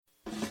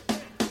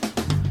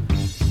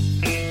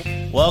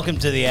Welcome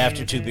to the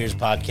After Two Beers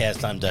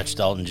podcast. I'm Dutch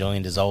Dalton,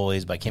 joined as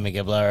always by Kimmy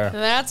Gibbler.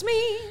 That's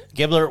me.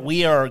 Gibbler,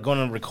 we are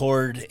going to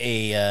record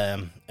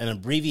an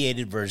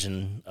abbreviated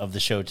version of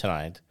the show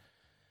tonight.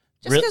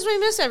 Just because we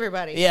miss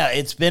everybody. Yeah,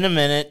 it's been a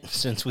minute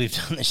since we've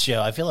done the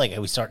show. I feel like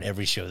we start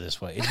every show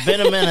this way. It's been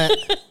a minute.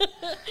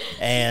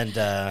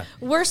 And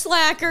we're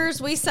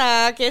slackers. We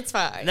suck. It's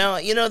fine. now,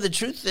 you know, the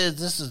truth is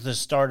this is the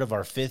start of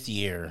our 5th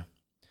year.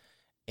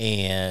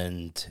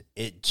 And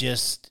it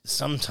just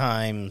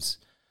sometimes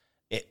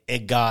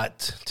it got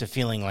to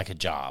feeling like a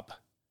job.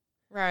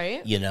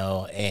 Right. You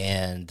know,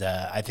 and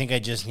I think I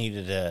just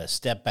needed to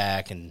step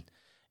back and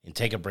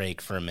take a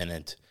break for a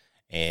minute.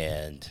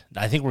 And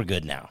I think we're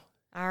good now.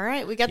 All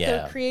right. We got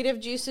the creative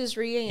juices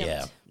reamped.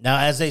 Yeah. Now,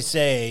 as they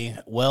say,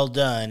 well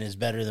done is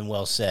better than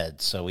well said.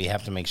 So we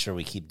have to make sure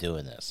we keep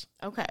doing this.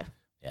 Okay.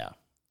 Yeah.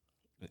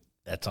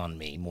 That's on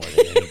me more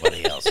than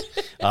anybody else.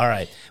 All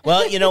right.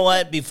 Well, you know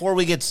what? Before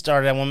we get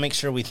started, I want to make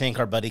sure we thank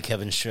our buddy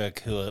Kevin Shook,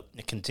 who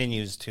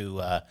continues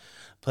to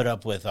put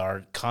up with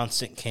our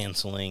constant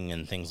canceling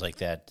and things like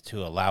that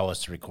to allow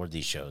us to record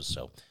these shows.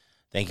 So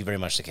thank you very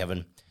much to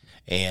Kevin.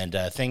 And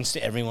thanks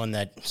to everyone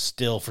that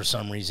still, for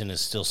some reason, is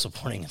still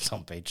supporting us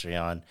on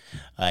Patreon.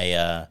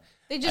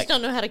 They just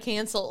don't know how to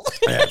cancel.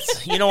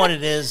 You know what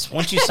it is?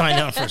 Once you sign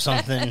up for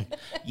something,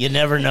 you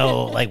never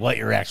know like what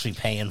you're actually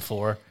paying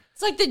for.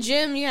 It's like the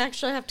gym. You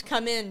actually have to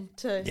come in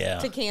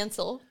to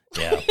cancel.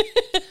 Yeah.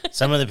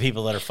 Some of the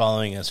people that are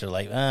following us are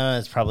like,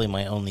 it's probably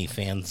my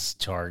OnlyFans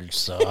charge,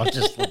 so I'll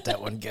just let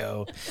that one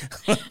go.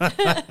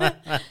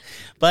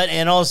 But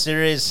in all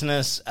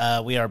seriousness,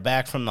 we are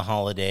back from the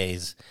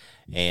holidays,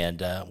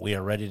 and we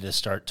are ready to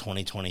start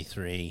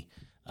 2023.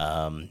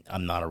 I'm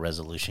not a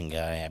resolution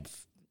guy.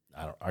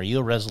 Are you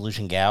a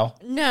resolution gal?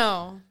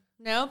 No.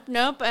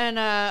 Nope. And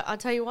I'll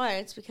tell you why.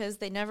 It's because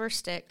they never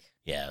stick.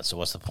 Yeah, so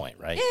what's the point,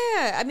 right?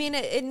 Yeah, I mean,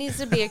 it needs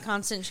to be a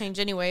constant change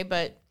anyway,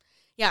 but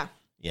yeah.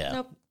 Yeah.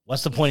 Nope.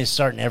 What's the point of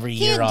starting every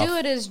year off? You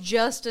can't do it as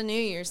just a New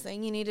Year's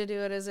thing. You need to do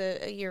it as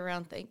a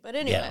year-round thing. But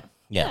anyway.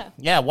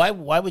 Yeah. Why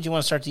would you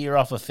want to start the year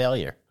off with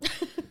failure?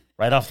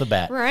 Right off the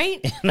bat. Right?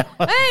 You know?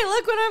 Hey,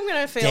 look what I'm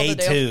going to fail to do.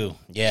 Day 2.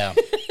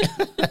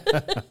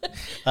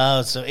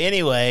 Yeah. So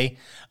anyway,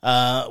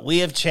 we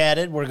have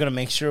chatted. We're going to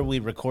make sure we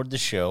record the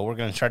show. We're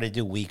going to try to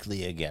do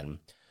weekly again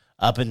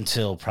up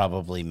until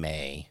probably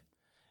May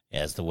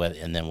as the weather,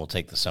 and then we'll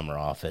take the summer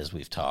off as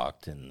we've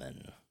talked, and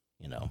then,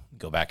 you know,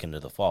 go back into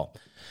the fall.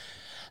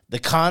 The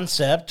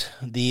concept,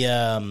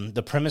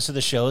 the premise of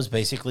the show is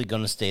basically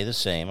going to stay the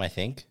same, I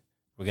think.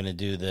 We're going to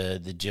do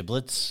the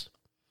giblets,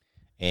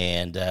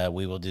 and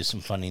we will do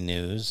some funny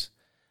news,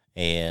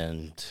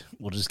 and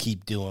we'll just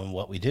keep doing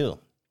what we do.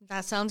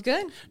 That sounds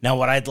good. Now,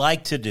 what I'd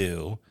like to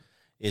do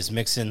is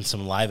mix in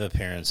some live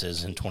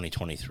appearances in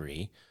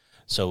 2023.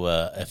 So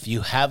if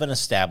you have an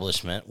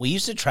establishment, we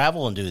used to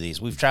travel and do these.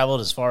 We've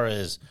traveled as far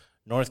as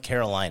North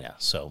Carolina.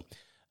 So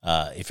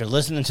if you're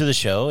listening to the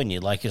show and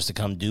you'd like us to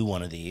come do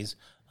one of these,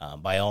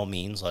 by all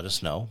means, let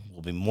us know.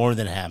 We'll be more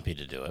than happy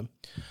to do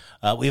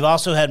it. We've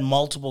also had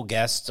multiple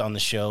guests on the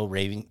show,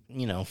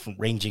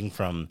 ranging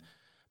from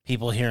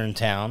people here in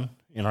town,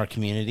 in our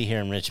community here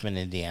in Richmond,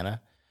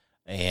 Indiana,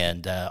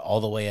 and all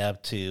the way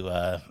up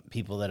to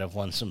people that have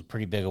won some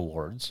pretty big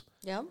awards.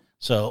 Yeah.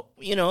 So,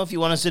 you know, if you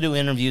want us to do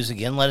interviews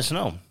again, let us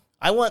know.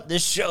 I want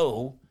this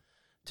show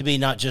to be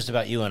not just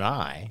about you and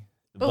I.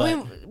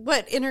 But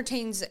what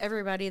entertains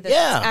everybody that's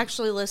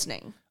actually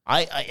listening.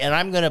 And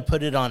I'm going to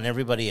put it on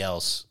everybody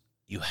else.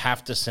 You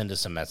have to send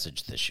us a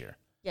message this year.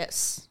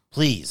 Yes.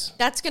 Please.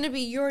 That's going to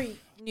be your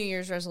New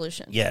Year's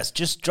resolution. Yes.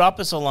 Just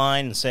drop us a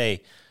line and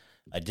say,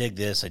 I dig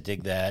this, I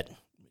dig that.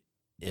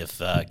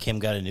 If Kim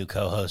got a new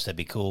co-host, that'd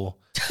be cool.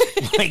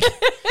 Like,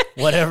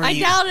 whatever. I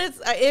doubt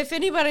it's. If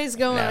anybody's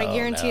going, I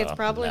guarantee it's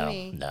probably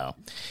me. No.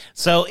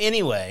 So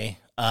anyway,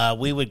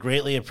 we would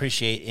greatly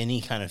appreciate any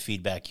kind of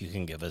feedback you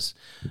can give us.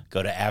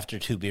 Go to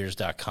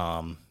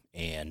after2beers.com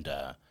and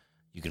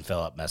you can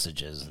fill out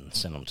messages and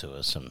send them to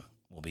us, and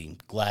we'll be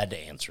glad to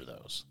answer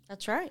those.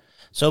 That's right.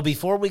 So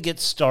before we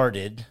get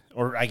started,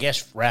 or I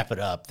guess wrap it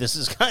up, this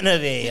is kind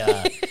of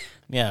a,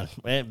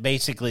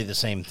 basically the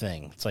same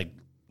thing. It's like,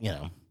 you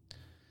know,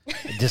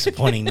 a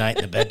disappointing night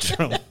in the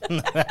bedroom.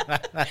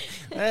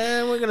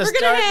 We're going to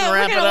start and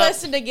wrap it up. We're going to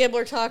listen to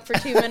Gibbler talk for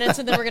 2 minutes,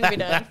 and then we're going to be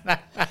done.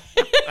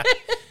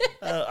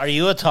 Are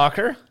you a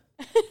talker?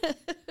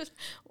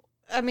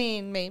 I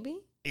mean, maybe.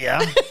 Yeah?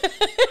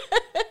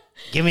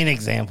 Give me an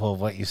example of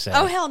what you said.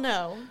 Oh, hell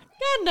no.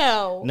 God,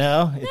 no.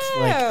 No? It's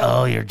like,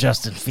 oh, you're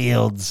Justin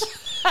Fields.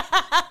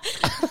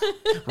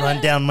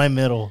 Run down my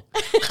middle.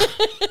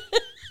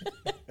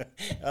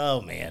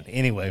 Oh, man.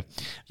 Anyway,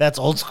 that's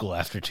old school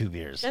After 2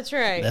 Beers. That's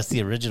right. That's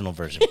the original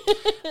version.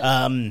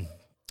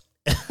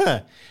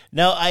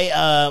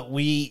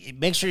 We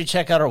make sure you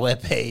check out our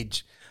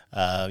webpage.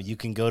 You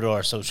can go to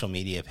our social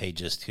media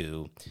pages,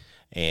 too.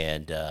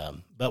 And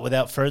but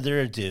without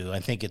further ado, I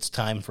think it's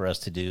time for us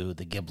to do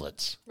the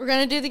giblets. We're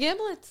going to do the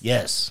giblets.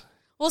 Yes.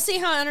 We'll see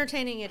how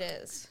entertaining it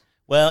is.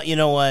 Well, you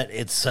know what?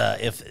 It's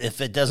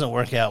if it doesn't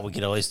work out, we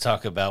could always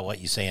talk about what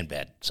you say in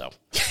bed. So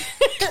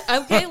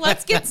Okay,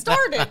 let's get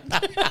started.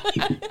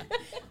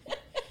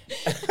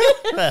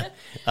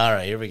 All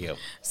right, here we go.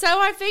 So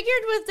I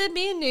figured with it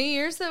being New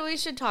Year's that we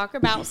should talk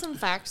about some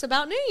facts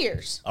about New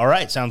Year's. All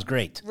right, sounds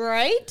great.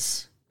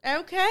 Right?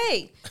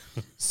 Okay.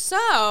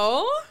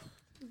 So,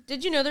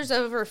 did you know there's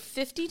over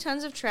 50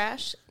 tons of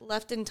trash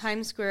left in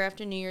Times Square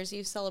after New Year's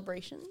Eve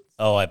celebrations?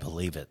 Oh, I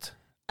believe it.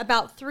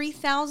 About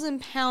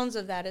 3,000 pounds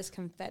of that is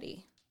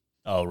confetti.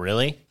 Oh,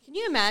 really? Can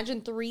you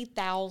imagine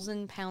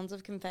 3,000 pounds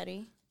of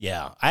confetti?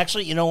 Yeah.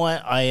 Actually, you know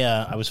what?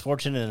 I was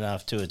fortunate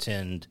enough to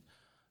attend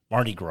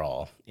Mardi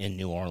Gras in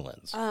New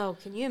Orleans. Oh,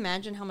 can you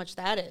imagine how much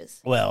that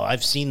is? Well,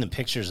 I've seen the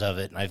pictures of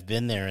it, and I've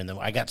been there, and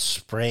I got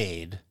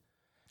sprayed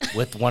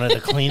with one of the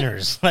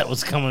cleaners that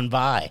was coming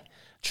by.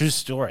 True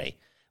story.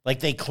 Like,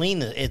 they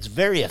clean it. It's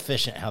very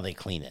efficient how they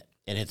clean it,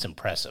 and it's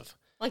impressive.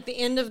 Like, the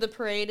end of the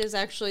parade is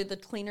actually the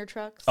cleaner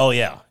trucks? Oh,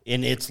 yeah,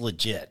 and it's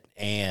legit.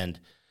 And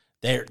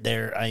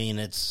they're I mean,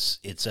 there's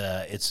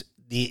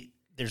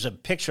a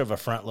picture of a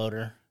front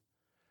loader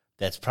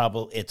that's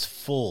it's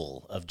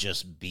full of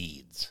just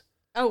beads.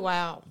 Oh,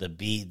 wow. The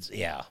beads,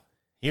 yeah.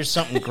 Here's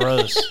something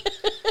gross.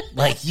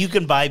 Like, you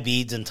can buy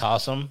beads and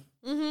toss them,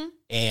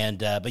 and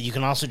but you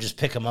can also just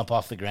pick them up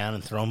off the ground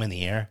and throw them in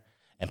the air,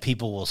 and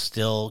people will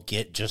still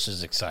get just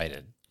as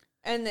excited.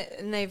 And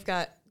they've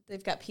got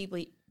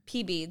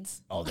pea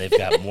beads. Oh, they've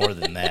got more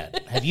than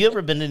that. Have you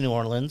ever been to New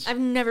Orleans? I've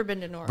never been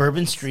to New Orleans.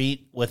 Bourbon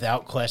Street,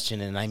 without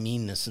question, and I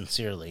mean this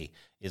sincerely,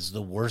 is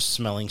the worst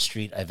smelling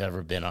street I've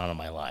ever been on in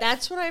my life.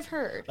 That's what I've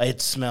heard.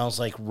 It smells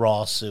like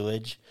raw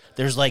sewage.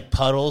 There's like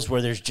puddles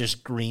where there's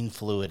just green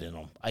fluid in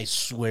them. I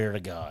swear to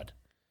God.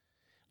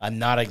 I'm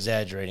not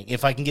exaggerating.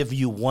 If I can give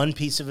you one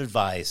piece of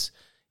advice,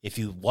 if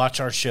you watch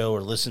our show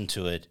or listen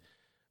to it,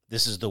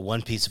 this is the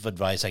one piece of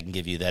advice I can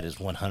give you that is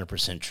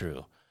 100%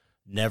 true.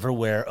 Never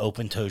wear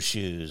open-toe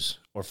shoes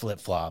or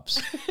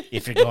flip-flops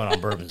if you're going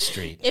on Bourbon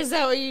Street. Is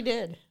that what you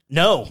did?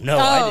 No,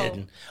 I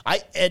didn't.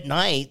 At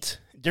night,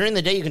 during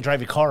the day, you can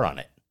drive your car on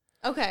it.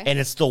 Okay. And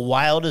it's the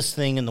wildest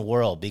thing in the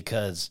world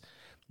because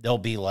there'll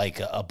be like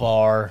a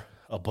bar,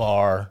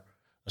 a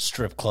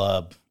strip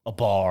club, a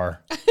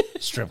bar,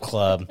 strip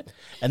club.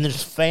 And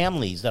there's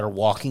families that are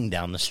walking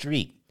down the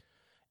street.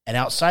 And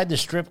outside the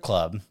strip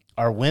club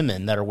are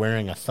women that are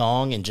wearing a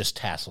thong and just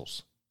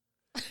tassels.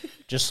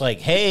 Just like,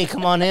 hey,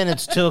 come on in.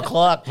 It's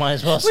 2:00. Might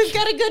as well. We've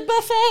got a good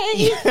buffet.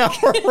 Yeah,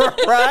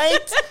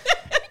 right?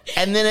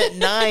 And then at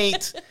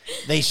night,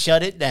 they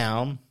shut it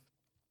down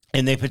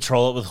and they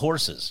patrol it with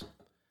horses.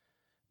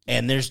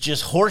 And there's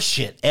just horse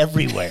shit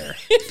everywhere.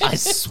 I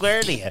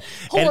swear to you.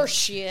 Horse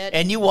shit.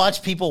 And you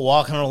watch people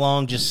walking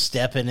along just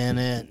stepping in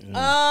it. And,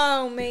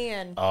 oh,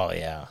 man. oh,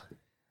 yeah.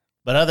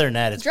 But other than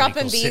that, it's dropping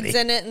pretty cool beads city.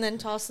 in it and then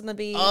tossing the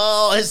beads.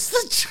 Oh, it's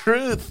the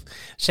truth.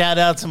 Shout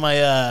out to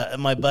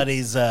my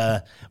buddies,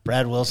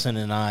 Brad Wilson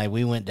and I.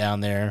 We went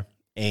down there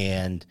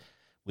and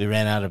we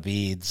ran out of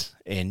beads.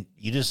 And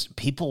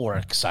people were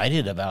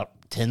excited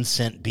about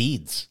 10-cent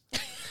beads.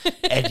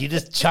 And you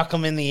just chuck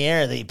them in the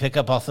air that you pick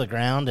up off the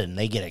ground and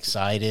they get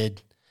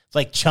excited. It's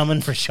like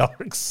chumming for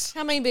sharks.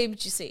 How many boobs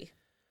did you see?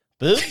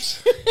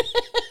 Boobs?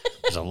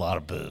 There's a lot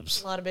of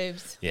boobs. A lot of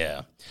boobs.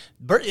 Yeah.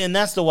 And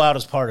that's the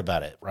wildest part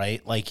about it,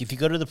 right? Like, if you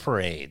go to the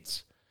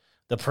parades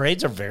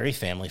are very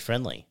family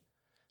friendly.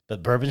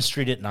 But Bourbon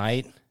Street at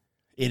night,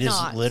 it is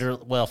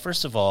literally, well,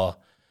 first of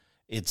all,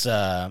 it's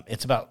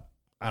about,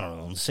 I don't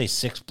know, let's say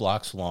 6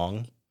 blocks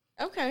long.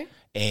 Okay.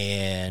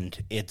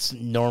 And it's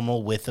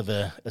normal width of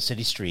a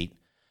city street,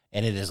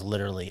 and it is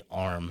literally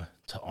arm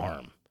to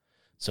arm.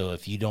 So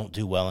if you don't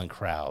do well in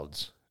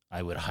crowds,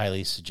 I would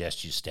highly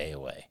suggest you stay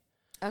away.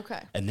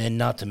 Okay. And then,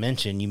 not to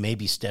mention, you may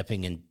be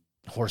stepping in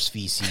horse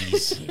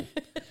feces, and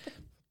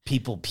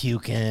people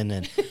puking,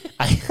 and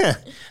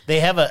they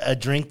have a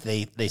drink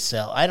they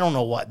sell. I don't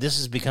know what this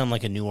has become,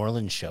 like a New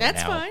Orleans show.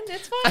 That's now. fine.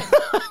 That's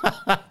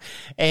fine.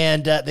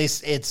 And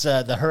it's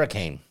the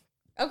Hurricane.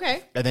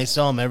 Okay. And they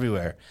sell them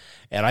everywhere.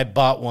 And I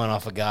bought one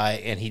off a guy,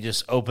 and he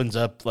just opens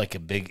up like a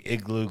big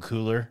igloo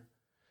cooler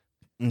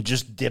and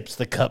just dips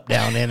the cup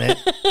down in it.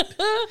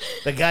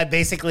 The guy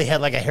basically had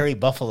like a hairy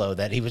buffalo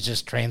that he was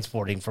just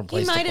transporting from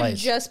place to place. He might have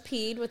just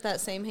peed with that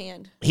same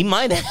hand. He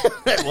might have.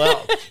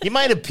 Well, he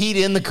might have peed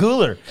in the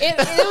cooler. It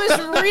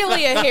was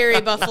really a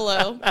hairy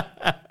buffalo.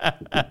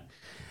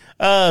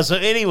 So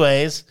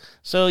anyways,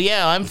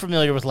 yeah, I'm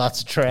familiar with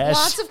lots of trash.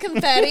 Lots of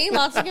confetti,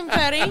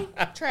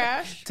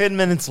 trash. 10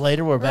 minutes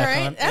later, we're back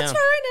right. on. That's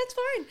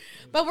fine.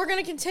 But we're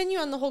going to continue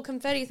on the whole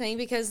confetti thing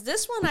because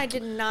this one I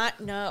did not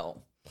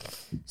know.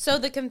 So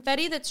the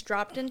confetti that's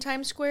dropped in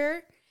Times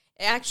Square,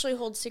 it actually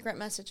holds secret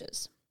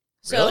messages.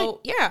 So, really?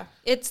 Yeah,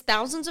 it's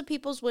thousands of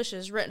people's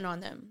wishes written on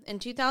them. In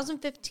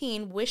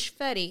 2015,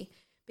 Wishfetti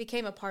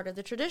became a part of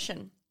the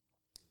tradition.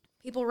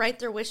 People write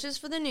their wishes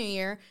for the new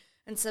year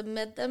and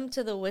submit them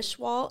to the wish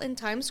wall in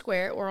Times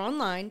Square or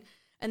online,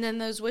 and then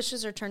those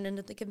wishes are turned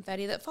into the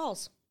confetti that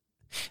falls.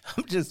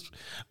 I'm just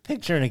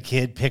picturing a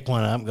kid pick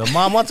one up and go,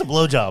 Mom wants a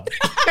blowjob.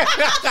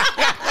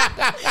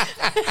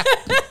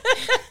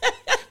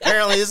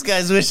 Apparently this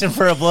guy's wishing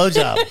for a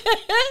blowjob.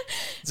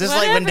 Is this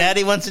like when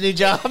Daddy wants a new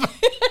job?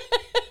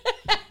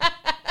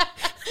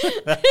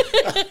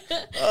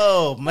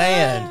 Oh,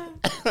 man.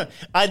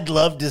 I'd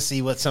love to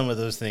see what some of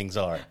those things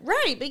are.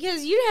 Right,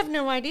 because you have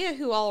no idea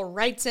who all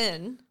writes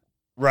in.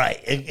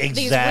 Right,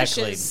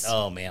 exactly. wishes.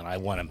 Oh, man, I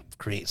want to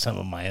create some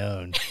of my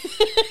own.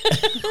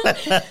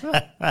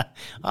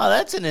 Oh,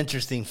 that's an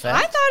interesting fact.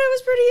 I thought it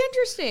was pretty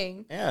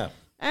interesting. Yeah.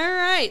 All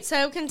right,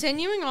 so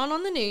continuing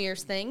on the New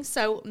Year's thing.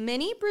 So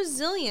many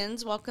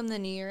Brazilians welcome the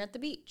New Year at the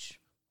beach.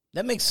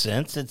 That makes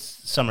sense. It's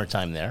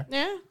summertime there.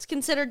 Yeah, it's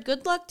considered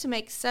good luck to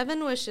make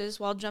 7 wishes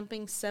while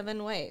jumping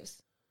 7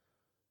 waves.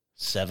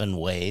 7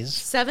 ways?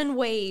 7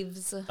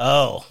 waves.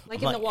 Oh.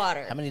 Like in the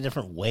water. How many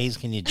different ways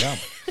can you jump?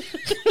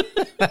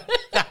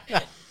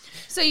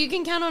 So you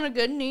can count on a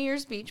good New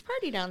Year's beach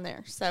party down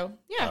there. So,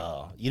 yeah.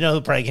 Oh, you know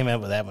who probably came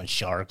up with that one?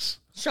 Sharks.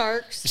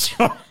 Sharks.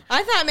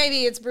 I thought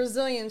maybe it's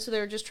Brazilian, so they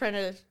were just trying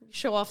to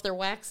show off their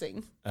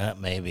waxing.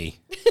 Maybe.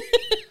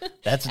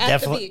 That's At the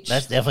definitely beach.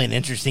 that's definitely an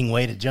interesting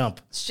way to jump.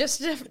 It's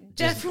just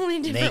definitely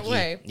a different Naked.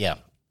 way. Yeah.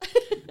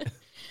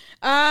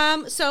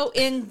 So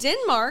in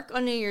Denmark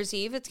on New Year's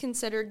Eve, it's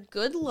considered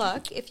good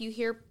luck if you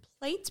hear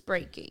plates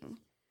breaking.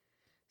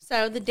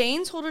 So the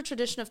Danes hold a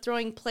tradition of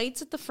throwing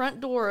plates at the front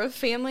door of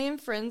family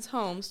and friends'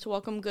 homes to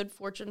welcome good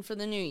fortune for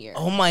the new year.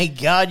 Oh my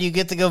God! You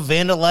get to go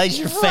vandalize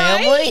your Right?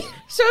 family.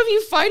 So if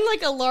you find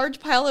like a large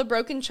pile of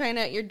broken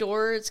china at your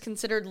door, it's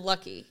considered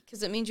lucky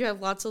because it means you have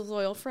lots of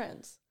loyal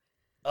friends.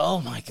 Oh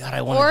my God!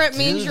 I want. Or it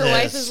means your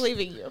wife is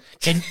leaving you.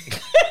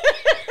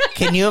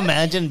 Can you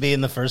imagine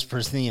being the first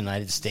person in the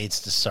United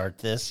States to start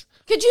this?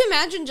 Could you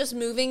imagine just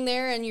moving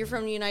there and you're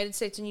from the United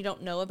States and you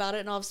don't know about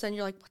it and all of a sudden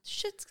you're like, what the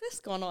shit's this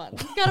going on?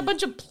 I've got a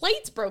bunch of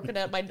plates broken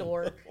at my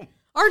door.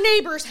 Our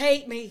neighbors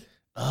hate me.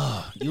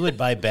 Oh, you would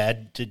buy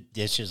bad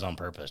dishes on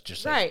purpose.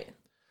 Just say, Right.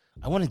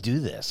 I want to do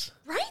this.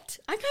 Right?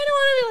 I kind of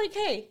want to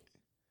be like, hey,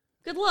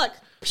 good luck.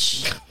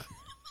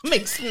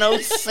 Makes no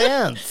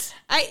sense.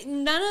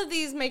 None of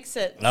these make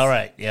sense. All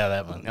right. Yeah,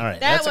 that one. All right.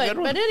 That That's a good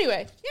one. one. But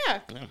anyway, yeah.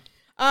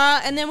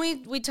 And then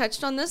we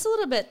touched on this a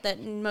little bit,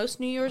 that most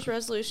New Year's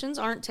resolutions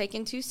aren't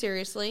taken too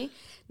seriously.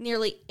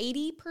 Nearly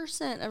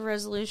 80% of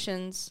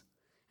resolutions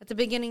at the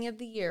beginning of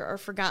the year are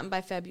forgotten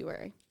by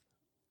February.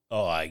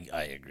 Oh, I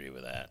agree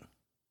with that.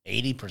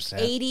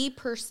 80%.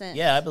 80%.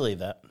 Yeah, I believe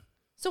that.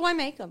 So why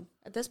make them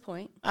at this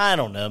point? I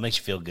don't know. It makes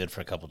you feel good for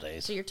a couple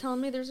days. So you're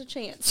telling me there's a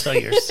chance. So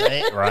you're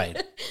saying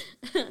right.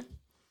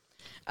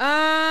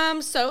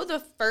 So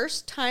the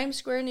first Times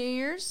Square New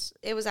Year's,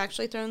 it was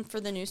actually thrown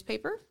for the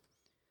newspaper.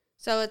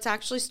 So it's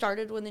actually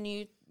started when the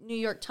New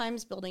York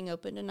Times building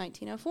opened in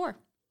 1904.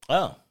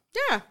 Oh.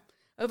 Yeah.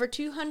 Over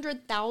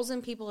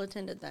 200,000 people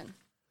attended then.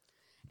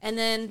 And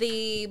then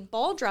the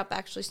ball drop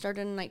actually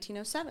started in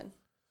 1907.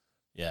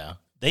 Yeah.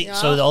 Yeah.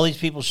 So all these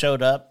people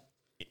showed up.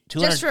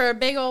 Just for a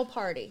big old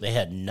party. They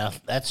had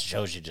nothing. That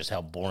shows you just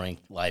how boring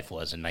life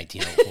was in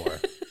 1904.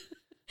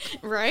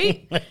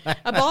 Right?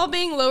 A ball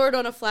being lowered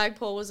on a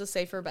flagpole was a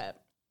safer bet.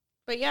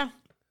 But yeah.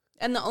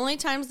 And the only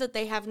times that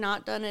they have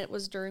not done it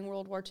was during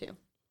World War II.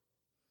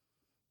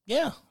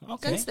 Yeah.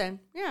 Okay. Since then,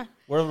 yeah.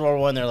 World War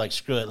I, they're like,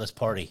 screw it, let's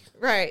party.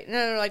 Right.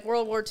 No, like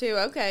World War II,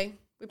 okay.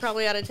 We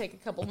probably ought to take a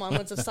couple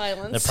moments of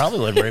silence. There probably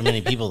wasn't very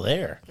many people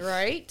there.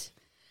 Right.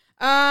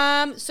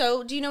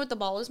 So do you know what the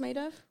ball is made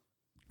of?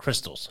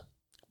 Crystals.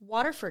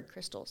 Waterford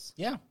crystals.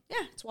 Yeah.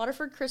 Yeah, it's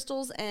Waterford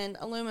crystals and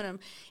aluminum.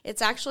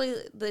 It's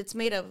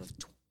made of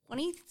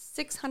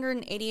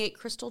 2,688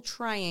 crystal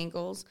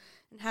triangles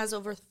and has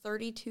over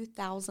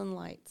 32,000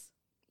 lights.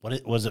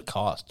 What does it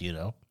cost, do you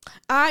know?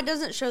 It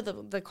doesn't show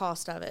the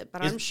cost of it,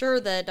 but I'm sure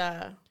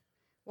that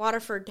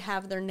Waterford, to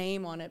have their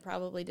name on it,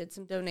 probably did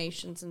some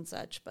donations and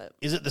such. But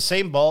Is it the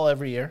same ball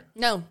every year?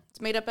 no,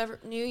 it's made up every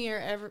new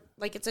year.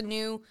 It's a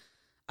new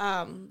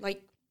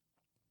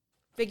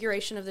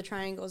figuration of the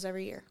triangles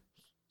every year.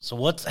 So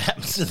what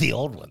happens to the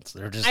old ones?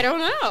 I don't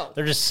know.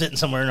 They're just sitting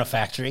somewhere in a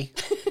factory.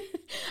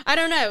 I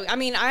don't know. I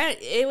mean,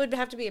 it would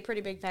have to be a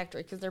pretty big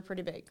factory because they're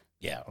pretty big.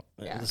 Yeah.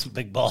 Yeah. Some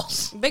big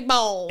balls. Big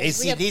balls.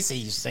 AC/DC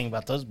used to sing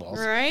about those balls.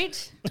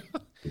 Right.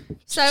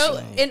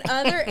 So in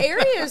other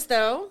areas,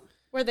 though,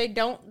 where they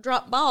don't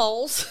drop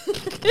balls,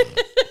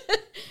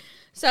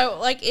 so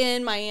like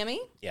in Miami,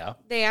 Yeah.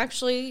 they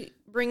actually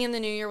bring in the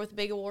new year with a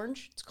big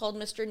orange. It's called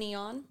Mr.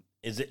 Neon.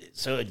 Is it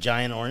so a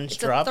giant orange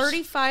It's drops? a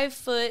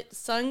 35-foot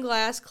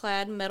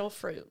sunglass-clad metal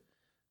fruit.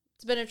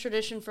 It's been a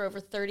tradition for over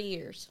 30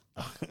 years.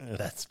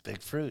 That's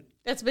big fruit.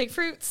 That's big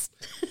fruits.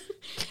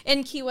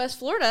 In Key West,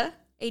 Florida,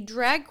 a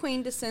drag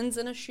queen descends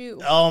in a shoe.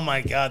 Oh my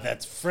God,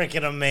 that's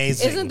freaking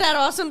amazing. Isn't that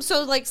awesome?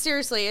 So, like,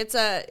 seriously, it's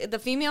the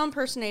female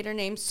impersonator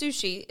named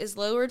Sushi is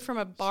lowered from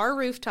a bar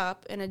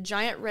rooftop in a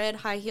giant red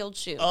high-heeled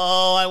shoe.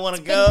 Oh, I want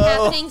to It's go. been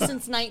happening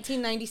since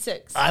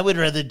 1996. I would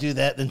rather do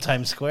that than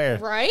Times Square.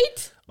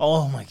 Right?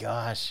 Oh my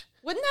gosh.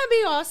 Wouldn't that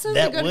be awesome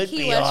That to go would to Key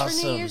be West awesome.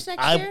 for New Year's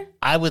next year?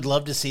 I would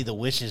love to see the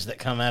wishes that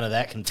come out of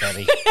that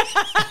confetti.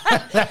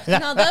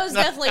 No, those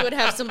definitely would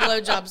have some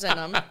blowjobs in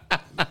them.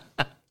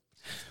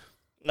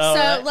 No,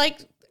 So, like,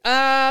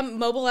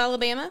 Mobile,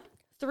 Alabama,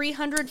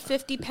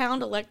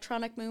 350-pound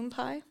electronic moon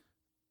pie.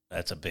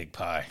 that's a big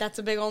pie. That's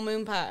a big old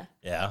moon pie.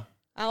 Yeah.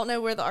 I don't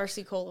know where the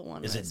RC Cola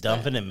one is. Is it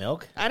dumping in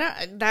milk? I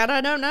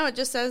don't know. It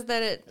just says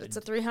that it's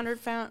a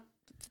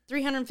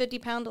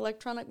 350-pound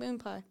electronic moon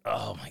pie.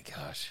 Oh my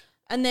gosh.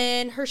 And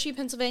then Hershey,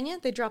 Pennsylvania,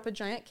 they drop a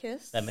giant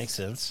kiss. That makes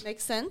sense.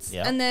 Makes sense.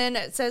 Yeah. And then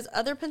it says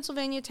other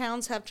Pennsylvania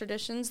towns have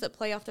traditions that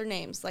play off their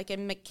names. Like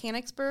in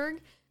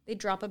Mechanicsburg, they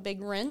drop a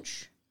big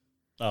wrench.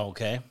 Oh,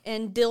 okay.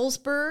 In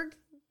Dillsburg,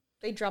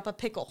 they drop a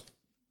pickle.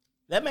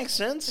 That makes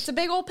sense. It's a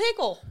big old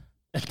pickle.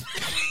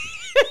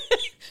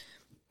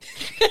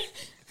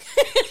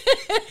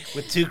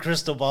 With 2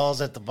 crystal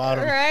balls at the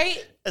bottom. Right?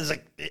 It's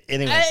like,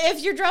 anyway.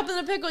 If you're dropping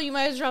the pickle, you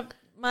might as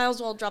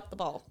well drop the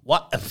ball.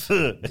 What?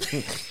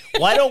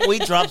 Why don't we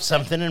drop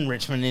something in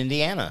Richmond,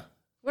 Indiana?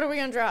 What are we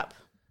going to drop?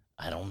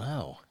 I don't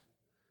know.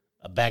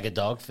 A bag of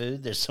dog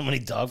food. There's so many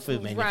dog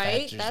food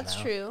manufacturers Right, that's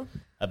now. true.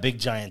 A big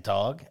giant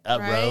dog. A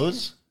Right.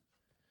 rose.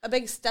 A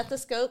big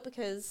stethoscope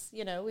because,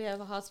 we have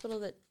a hospital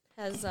that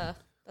has,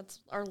 that's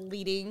our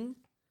leading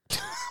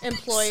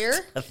employer.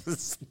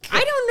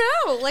 I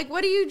don't know. Like,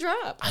 what do you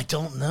drop? I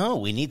don't know.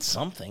 We need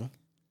something.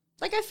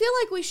 Like, I feel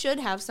like we should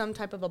have some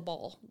type of a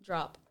ball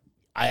drop.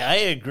 I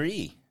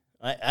agree.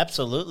 I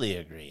absolutely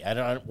agree. I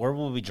don't. Where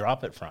will we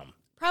drop it from?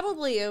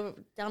 Probably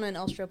down in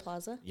Elstro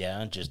Plaza.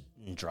 Yeah, just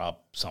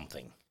drop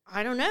something.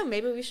 I don't know.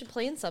 Maybe we should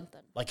play in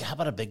something. Like, how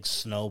about a big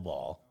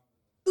snowball?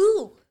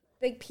 Ooh,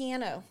 big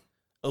piano.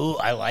 Ooh,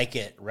 I like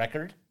it.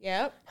 Record?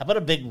 Yep. How about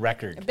a big A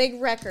record?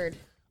 big record.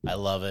 I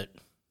love it.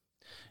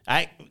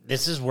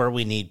 This is where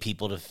we need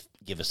people to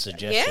give us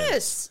suggestions.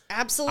 Yes,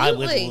 absolutely. I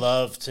would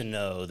love to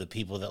know the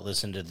people that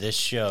listen to this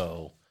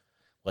show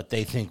what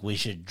they think we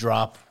should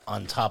drop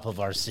on top of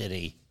our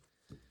city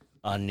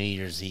on New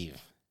Year's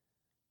Eve.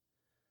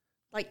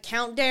 Like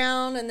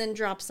countdown and then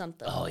drop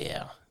something. Oh,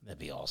 yeah. That'd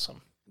be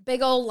awesome.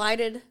 Big old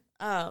lighted.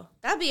 Oh,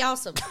 that'd be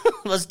awesome.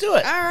 Let's do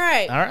it. All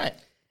right. All right.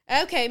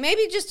 Okay,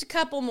 maybe just a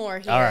couple more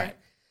here. All right.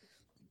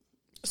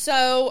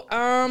 So,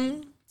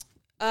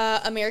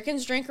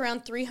 Americans drink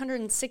around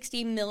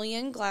 360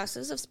 million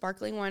glasses of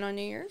sparkling wine on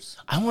New Year's.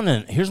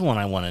 Here's one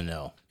I want to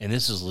know, and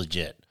this is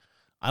legit.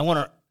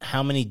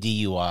 How many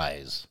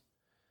DUIs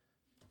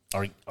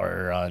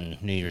are on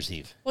New Year's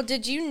Eve? Well,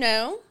 did you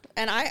know?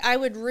 And I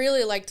would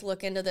really like to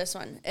look into this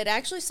one. It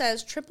actually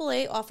says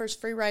AAA offers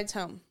free rides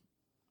home.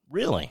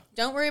 Really?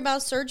 Don't worry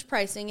about surge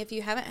pricing if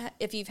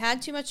you've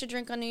had too much to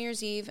drink on New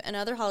Year's Eve and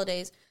other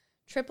holidays.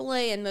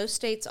 AAA in most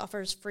states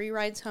offers free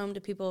rides home to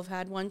people who've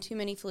had one too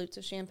many flutes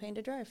of champagne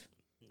to drive.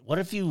 What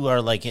if you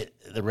are like at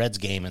the Reds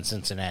game in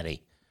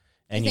Cincinnati?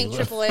 And You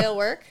think AAA will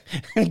work?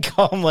 and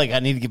call them like, I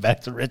need to get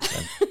back to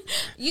Richmond.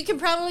 You can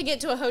probably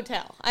get to a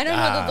hotel. I don't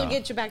know that they'll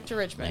get you back to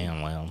Richmond.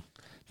 Man, well,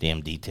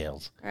 damn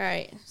details. All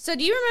right. So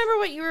do you remember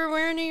what you were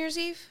wearing New Year's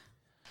Eve?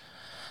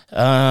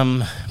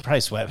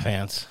 Probably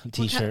sweatpants, a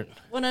t-shirt.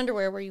 What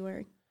underwear were you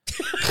wearing?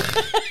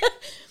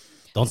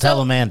 Don't tell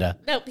Amanda.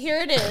 Nope,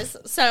 here it is.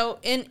 So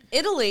in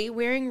Italy,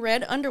 wearing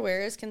red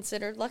underwear is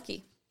considered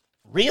lucky.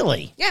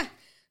 Really? Yeah.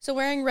 So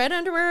wearing red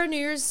underwear on New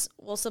Year's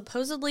will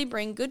supposedly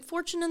bring good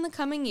fortune in the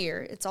coming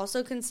year. It's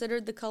also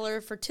considered the color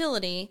of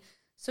fertility.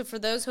 So for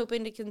those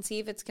hoping to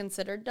conceive, it's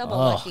considered double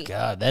lucky. Oh,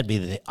 God, that'd be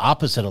the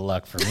opposite of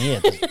luck for me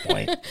at this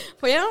point.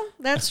 Well,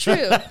 that's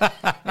true.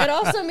 It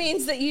also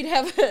means that you'd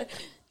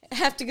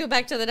have to go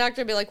back to the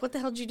doctor and be like, what the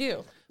hell did you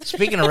do?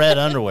 Speaking of red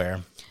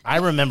underwear, I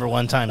remember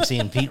one time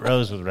seeing Pete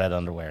Rose with red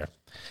underwear.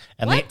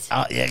 And What?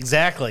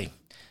 Exactly.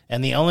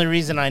 And the only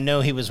reason I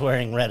know he was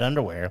wearing red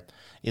underwear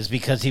is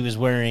because he was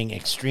wearing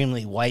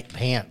extremely white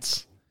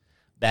pants.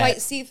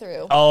 White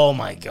see-through. Oh,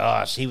 my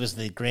gosh. He was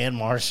the grand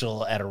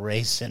marshal at a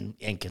race in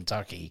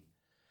Kentucky.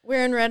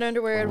 Wearing red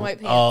underwear and white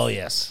pants. Oh,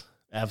 yes.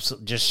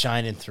 Absolutely. Just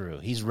shining through.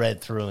 He's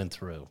red through and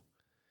through.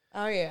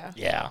 Oh, yeah.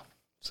 Yeah.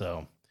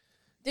 So.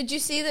 Did you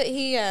see that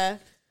he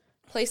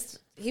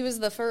he was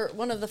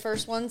one of the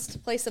first ones to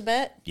place a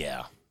bet?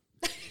 Yeah.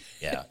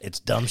 Yeah. It's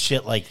dumb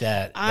shit like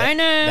that. I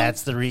know.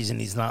 That's the reason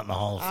he's not in the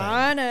Hall of Fame.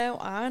 I know.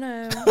 I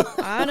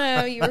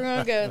know. You were going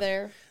to go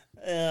there.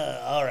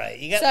 All right.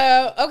 You got.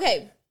 So,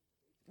 okay.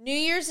 New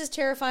Year's is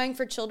terrifying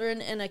for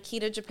children in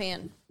Akita,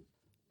 Japan.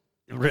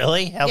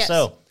 Really? How Yes.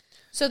 so?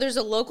 So there's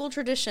a local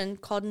tradition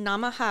called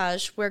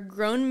Namahaj where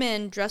grown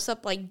men dress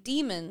up like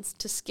demons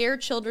to scare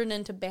children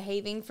into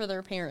behaving for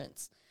their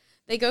parents.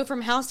 They go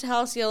from house to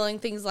house yelling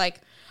things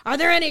like, "Are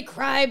there any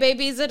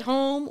crybabies at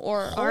home?"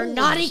 or "Are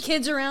naughty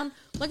kids around?"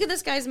 Look at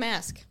this guy's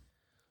mask.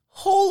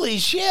 Holy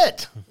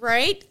shit.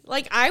 Right?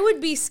 Like, I would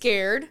be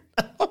scared.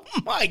 Oh,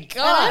 my And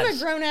God. I'm a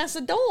grown-ass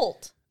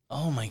adult.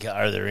 Oh, my God.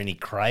 Are there any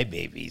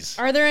crybabies?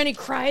 Are there any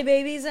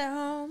crybabies at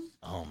home?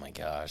 Oh, my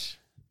gosh.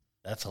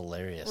 That's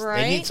hilarious. They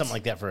Right? need something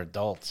like that for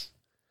adults.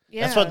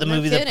 Yeah, That's what the no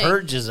movie The kidding.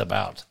 Purge is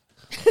about.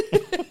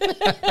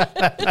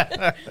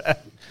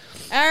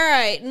 All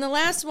right, and the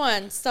last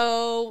one.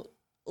 So,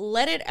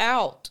 let it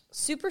out.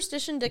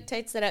 Superstition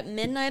dictates that at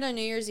midnight on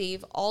New Year's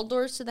Eve, all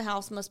doors to the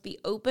house must be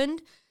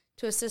opened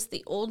to assist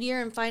the old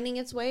year in finding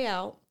its way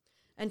out.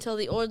 until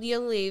the old year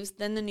leaves.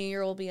 Then the new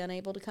year will be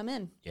unable to come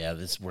in. Yeah,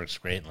 this works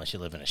great unless you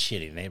live in a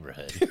shitty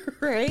neighborhood.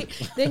 Right?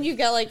 Then you've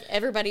got like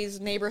everybody's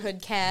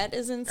neighborhood cat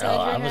is inside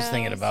your I house. was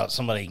thinking about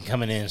somebody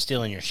coming in and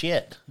stealing your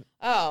shit.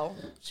 Oh,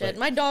 shit.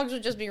 My dogs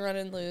would just be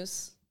running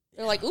loose.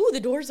 They're like, ooh, the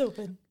door's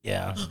open.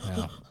 Yeah.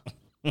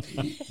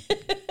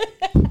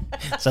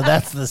 So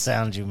that's the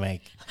sound you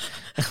make.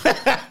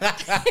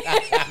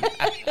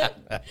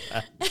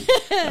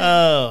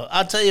 Oh,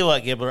 I'll tell you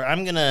what, Gibbler.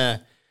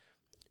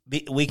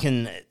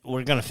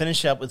 We're gonna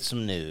finish up with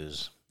some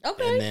news.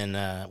 Okay. And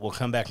then we'll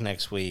come back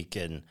next week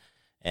and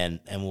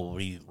we'll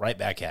be right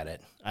back at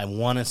it. I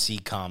want to see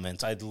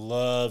comments. I'd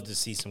love to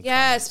see some comments.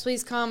 Yes,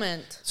 please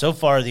comment. So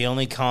far, the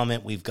only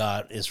comment we've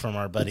got is from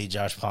our buddy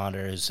Josh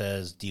Ponder, who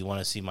says, "Do you want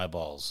to see my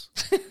balls?"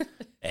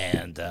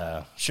 And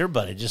sure,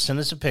 buddy, just send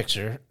us a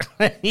picture.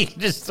 You can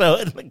just throw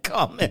it in the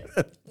comments.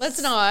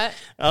 Let's not.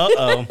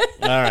 All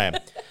right.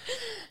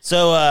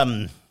 So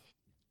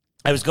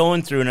I was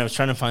going through and I was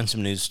trying to find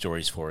some news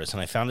stories for us,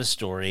 and I found a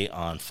story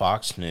on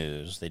Fox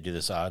News. They do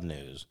this odd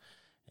news,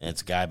 and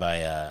it's a guy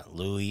by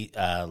Louis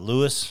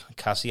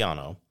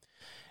Cassiano,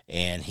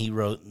 and he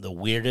wrote the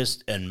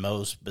weirdest and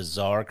most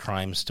bizarre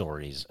crime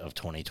stories of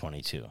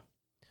 2022.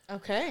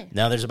 Okay.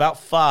 Now, there's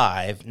about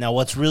 5. Now,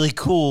 what's really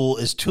cool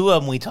is 2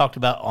 of them we talked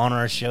about on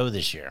our show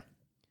this year.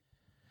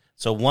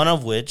 So one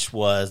of which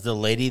was the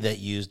lady that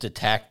used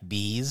attack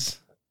bees.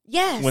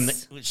 Yes. When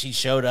she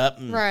showed up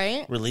and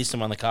released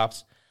them on the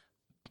cops.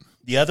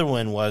 The other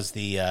one was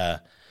the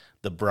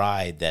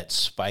bride that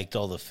spiked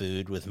all the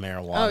food with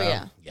marijuana. Oh,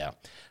 yeah. Yeah.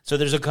 So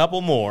there's a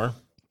couple more,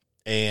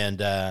 and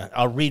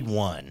I'll read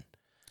one.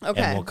 Okay.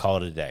 And we'll call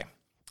it a day.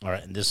 All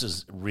right. And this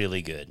is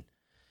really good.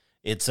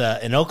 It's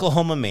an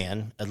Oklahoma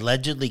man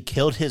allegedly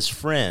killed his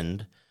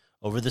friend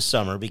over the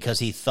summer because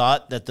he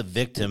thought that the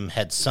victim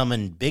had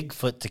summoned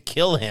Bigfoot to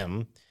kill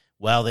him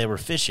while they were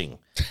fishing,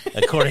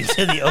 according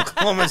to the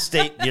Oklahoma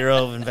State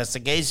Bureau of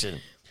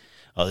Investigation.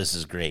 Oh, this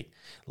is great.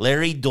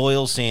 Larry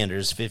Doyle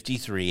Sanders,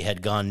 53,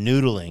 had gone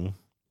noodling,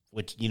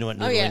 which you know what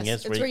noodling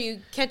is? It's where you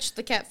catch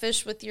the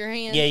catfish with your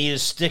hand. Yeah, you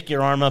just stick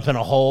your arm up in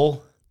a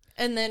hole.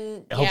 And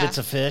then, hope it's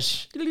a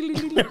fish. What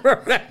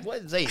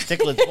is that? You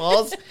tickle its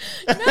balls?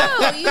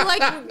 No,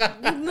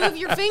 you move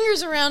your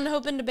fingers around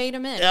hoping to bait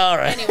them in. All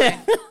right. Anyway.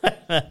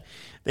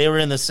 They were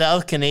in the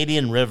South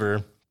Canadian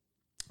River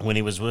when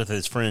he was with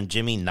his friend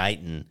Jimmy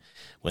Knighton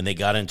when they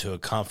got into a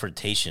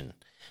confrontation.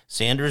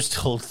 Sanders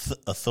told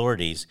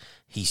authorities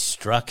he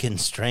struck and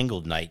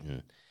strangled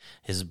Knighton.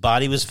 His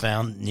body was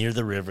found near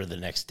the river the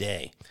next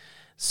day.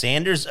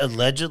 Sanders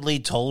allegedly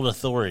told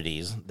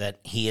authorities that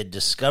he had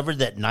discovered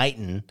that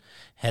Knighton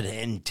had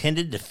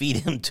intended to feed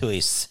him to a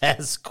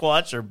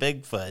Sasquatch or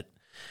Bigfoot,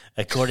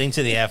 according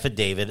to the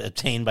affidavit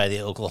obtained by the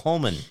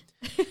Oklahoman.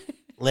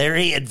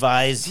 Larry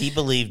advised he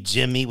believed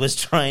Jimmy was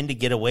trying to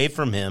get away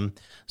from him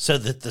so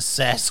that the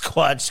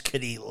Sasquatch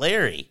could eat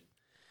Larry.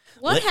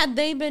 What had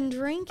they been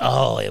drinking?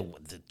 Oh,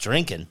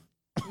 drinking.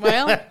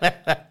 Well,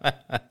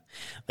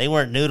 they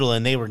weren't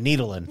noodling, they were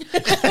needling.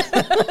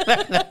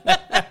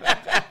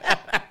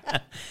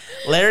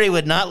 Larry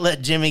would not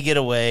let Jimmy get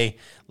away.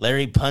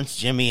 Larry punched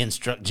Jimmy and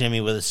struck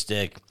Jimmy with a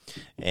stick,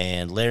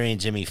 and Larry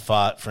and Jimmy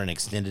fought for an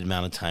extended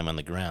amount of time on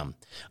the ground.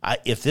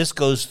 If this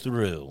goes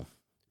through,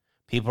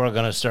 people are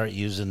going to start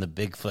using the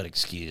Bigfoot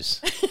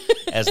excuse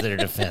as their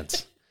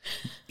defense.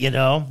 You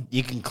know,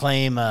 you can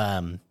claim...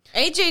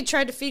 AJ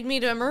tried to feed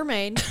me to a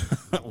mermaid.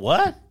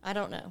 What? I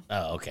don't know.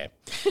 Oh, okay.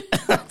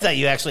 I thought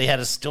you actually had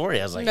a story.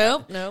 I was like,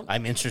 nope.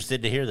 I'm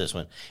interested to hear this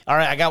one. All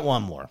right, I got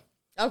one more.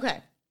 Okay.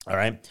 All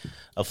right.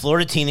 A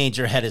Florida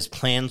teenager had his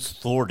plans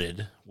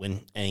thwarted when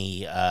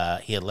he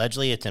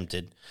allegedly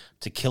attempted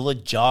to kill a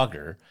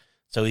jogger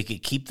so he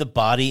could keep the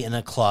body in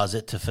a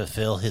closet to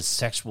fulfill his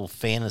sexual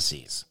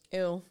fantasies.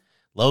 Ew.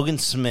 Logan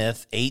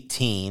Smith,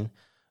 18,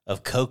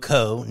 of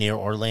Cocoa near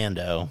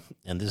Orlando,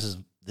 and this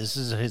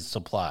is his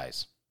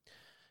supplies.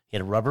 He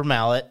had a rubber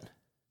mallet,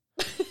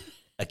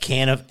 a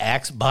can of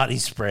Axe body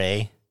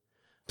spray,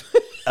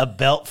 a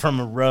belt from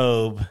a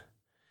robe,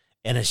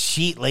 and a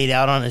sheet laid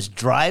out on his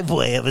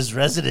driveway of his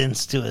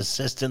residence to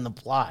assist in the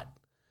plot.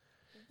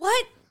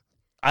 What?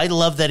 I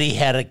love that he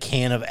had a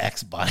can of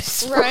Axe body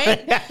spray.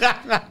 Right?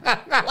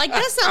 Like,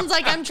 that sounds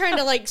like I'm trying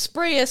to,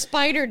 spray a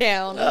spider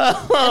down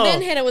and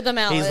then hit it with a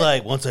mallet. He's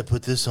like, once I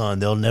put this on,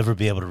 they'll never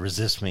be able to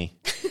resist me.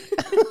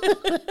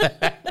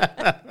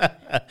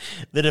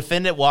 The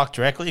defendant walked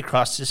directly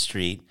across the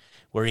street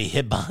where he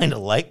hid behind a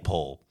light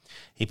pole.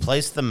 He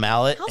placed the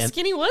mallet. How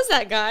skinny was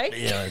that guy?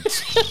 Yeah,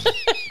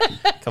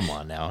 come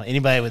on now.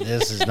 Anybody with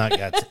this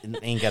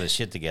ain't got his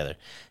shit together.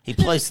 He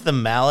placed the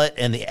mallet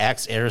and the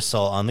Axe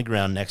aerosol on the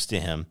ground next to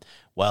him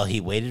while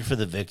he waited for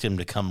the victim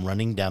to come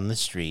running down the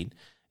street,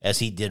 as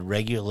he did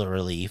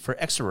regularly for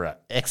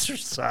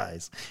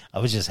exercise. I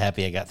was just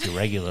happy I got through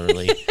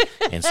regularly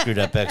and screwed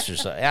up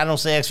exercise. I don't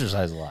say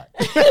exercise a lot.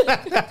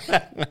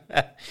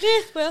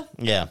 Well.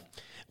 Yeah.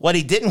 What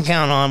he didn't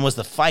count on was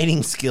the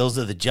fighting skills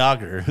of the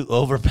jogger, who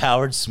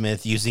overpowered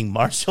Smith using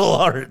martial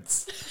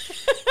arts.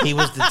 He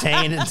was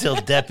detained until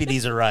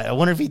deputies arrived. I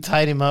wonder if he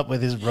tied him up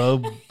with his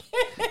robe.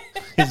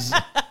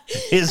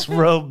 his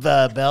robe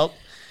belt.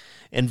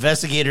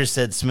 Investigators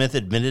said Smith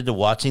admitted to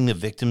watching the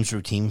victim's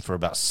routine for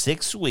about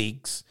 6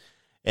 weeks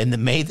and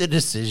then made the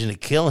decision to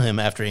kill him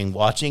after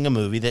watching a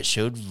movie that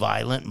showed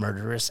violent,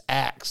 murderous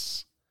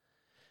acts.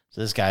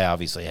 So this guy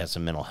obviously has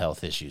some mental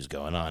health issues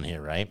going on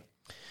here, right?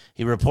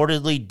 He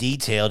reportedly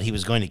detailed he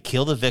was going to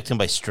kill the victim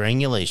by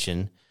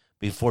strangulation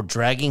before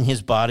dragging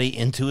his body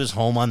into his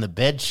home on the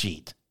bed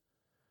sheet.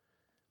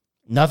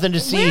 Nothing to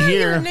see Where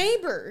here. are your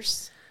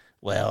neighbors?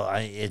 Well,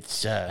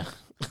 it's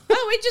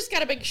Oh, we just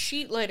got a big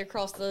sheet laid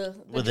across the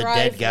with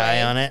driveway. a dead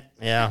guy on it.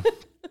 Yeah.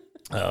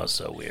 Oh,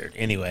 so weird.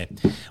 Anyway,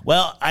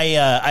 well,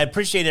 I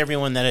appreciate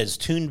everyone that has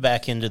tuned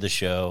back into the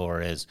show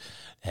or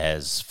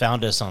has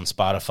found us on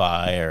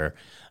Spotify or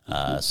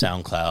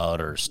SoundCloud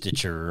or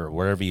Stitcher or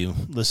wherever you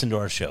listen to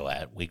our show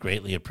at. We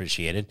greatly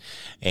appreciate it.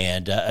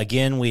 And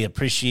again, we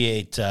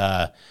appreciate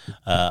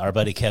our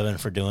buddy Kevin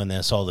for doing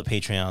this, all the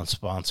Patreon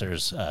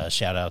sponsors.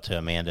 Shout out to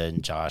Amanda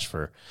and Josh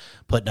for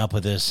putting up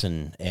with this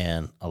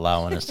and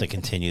allowing us to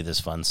continue this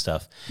fun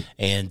stuff.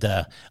 And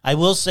I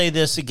will say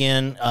this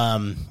again,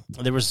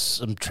 there was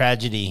some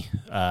tragedy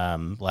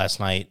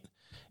last night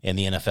in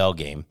the NFL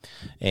game.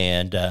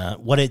 And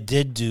what it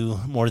did do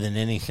more than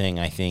anything,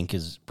 I think,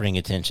 is bring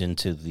attention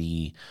to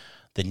the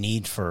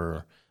need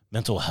for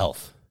mental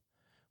health,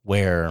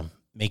 where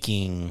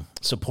making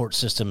support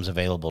systems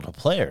available to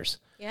players.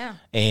 Yeah.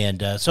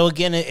 And so,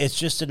 again, it's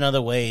just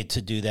another way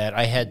to do that.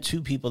 I had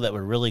 2 people that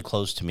were really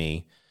close to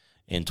me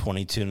in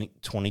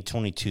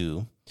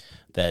 2022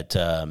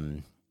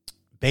 that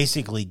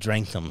basically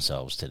drank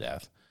themselves to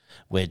death,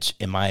 which,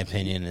 in my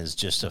opinion, is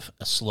just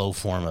a slow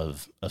form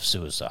of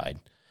suicide.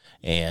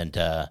 And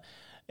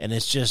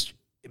it's just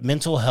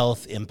mental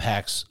health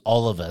impacts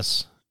all of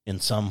us in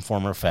some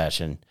form or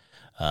fashion,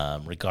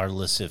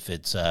 regardless if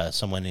it's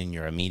someone in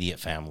your immediate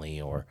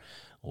family or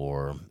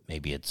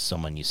maybe it's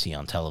someone you see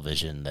on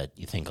television that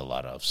you think a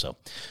lot of. So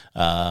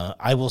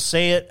I will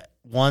say it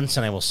once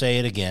and I will say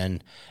it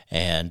again,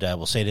 and I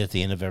will say it at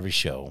the end of every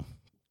show.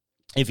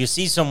 If you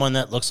see someone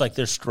that looks like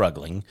they're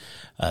struggling,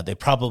 they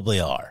probably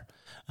are.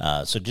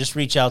 So just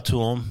reach out to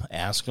them,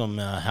 ask them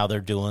how they're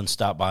doing,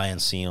 stop by and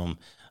see them.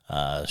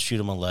 Shoot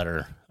them a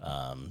letter,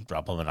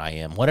 drop them an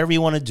IM, whatever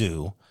you want to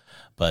do.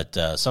 But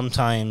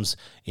sometimes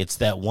it's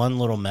that one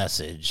little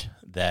message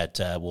that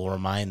will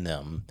remind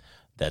them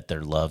that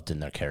they're loved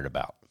and they're cared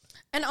about.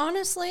 And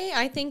honestly,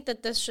 I think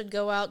that this should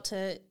go out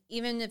to,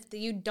 even if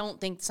you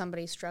don't think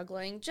somebody's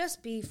struggling,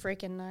 just be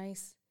freaking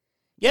nice.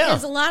 Yeah.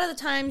 Because a lot of the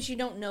times you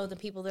don't know the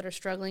people that are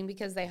struggling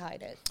because they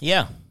hide it.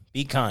 Yeah.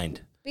 Be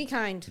kind. Be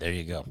kind. There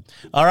you go.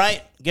 All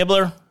right,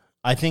 Gibbler,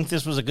 I think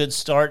this was a good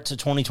start to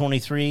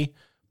 2023.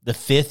 The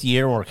 5th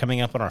year, we're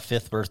coming up on our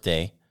 5th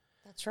birthday.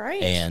 That's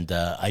right. And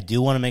I do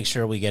want to make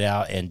sure we get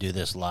out and do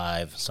this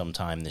live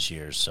sometime this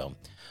year. So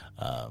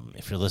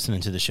if you're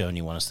listening to the show and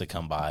you want us to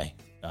come by,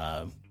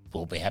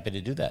 we'll be happy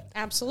to do that.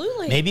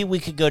 Absolutely. Maybe we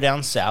could go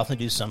down south and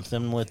do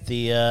something with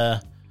the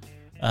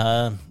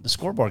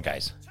scoreboard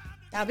guys.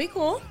 That'd be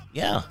cool.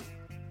 Yeah.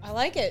 I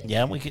like it.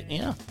 Yeah, we could.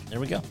 Yeah, there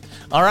we go.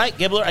 All right,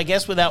 Gibbler, I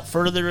guess without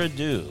further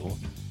ado,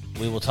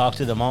 we will talk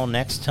to them all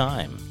next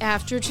time.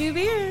 After 2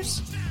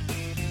 beers.